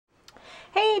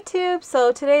Hey YouTube!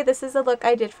 So today this is a look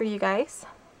I did for you guys.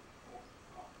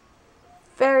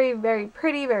 Very, very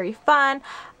pretty, very fun.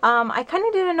 I kind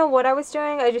of didn't know what I was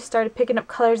doing. I just started picking up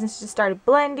colors and just started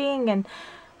blending and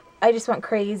I just went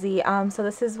crazy. So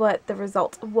this is what the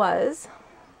result was.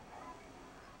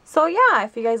 So yeah,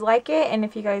 if you guys like it and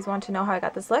if you guys want to know how I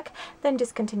got this look, then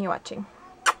just continue watching.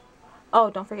 Oh,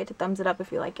 don't forget to thumbs it up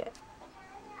if you like it.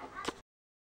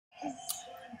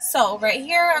 So right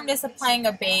here I'm just applying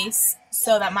a base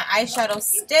so that my eyeshadows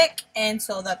stick and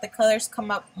so that the colors come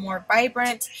up more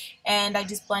vibrant, and I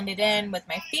just blend it in with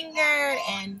my finger,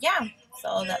 and yeah,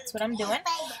 so that's what I'm doing.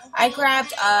 I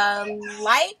grabbed a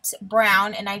light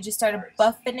brown and I just started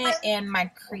buffing it in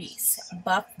my crease.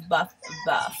 Buff, buff,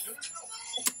 buff.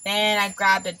 Then I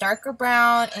grabbed a darker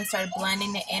brown and started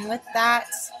blending it in with that.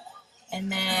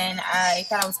 And then I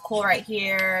thought I was cool right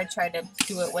here. I tried to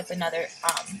do it with another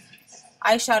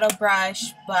eyeshadow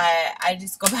brush, but I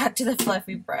just go back to the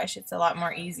fluffy brush. It's a lot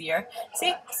more easier.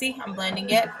 See, I'm blending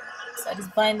it. So I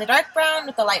just blend the dark brown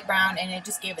with the light brown, and it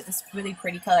just gave it this really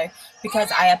pretty color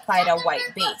because I applied a white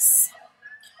base.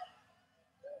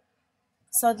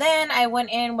 So then I went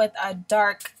in with a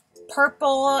dark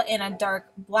purple and a dark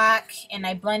black, and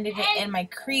I blended it in my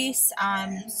crease.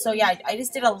 So yeah, I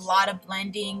just did a lot of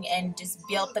blending and just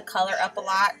built the color up a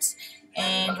lot.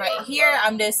 And right here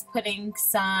I'm just putting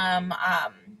some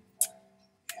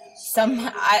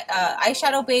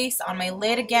eyeshadow base on my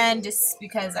lid again, just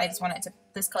because I just wanted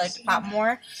this color to pop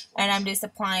more. And I'm just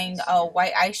applying a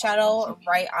white eyeshadow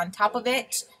right on top of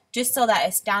it, just so that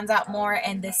it stands out more,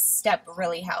 and this step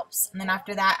really helps. And then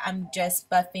after that, I'm just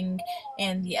buffing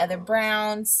in the other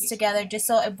browns together just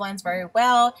so it blends very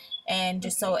well and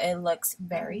just so it looks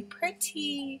very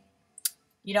pretty.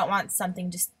 You don't want something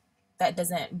just that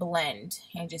doesn't blend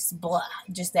and just blah,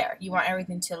 just there. You want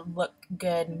everything to look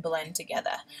good and blend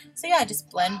together. So yeah,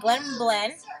 just blend, blend,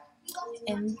 blend.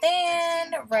 And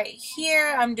then right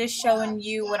here, I'm just showing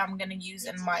you what I'm going to use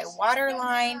in my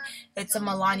waterline. It's a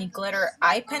Milani glitter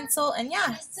eye pencil. And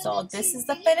yeah, so this is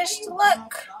the finished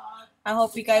look. I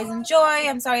hope you guys enjoy.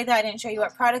 I'm sorry that I didn't show you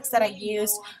what products that I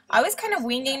used. I was kind of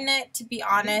winging it, to be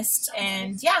honest.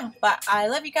 And yeah, but I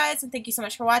love you guys and thank you so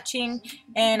much for watching.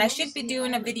 And I should be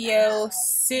doing a video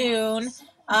soon.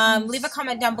 Leave a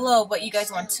comment down below what you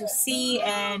guys want to see.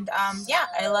 And yeah,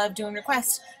 I love doing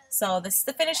requests. So this is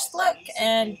the finished look.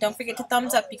 And don't forget to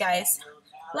thumbs up, you guys.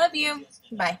 Love you.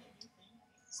 Bye.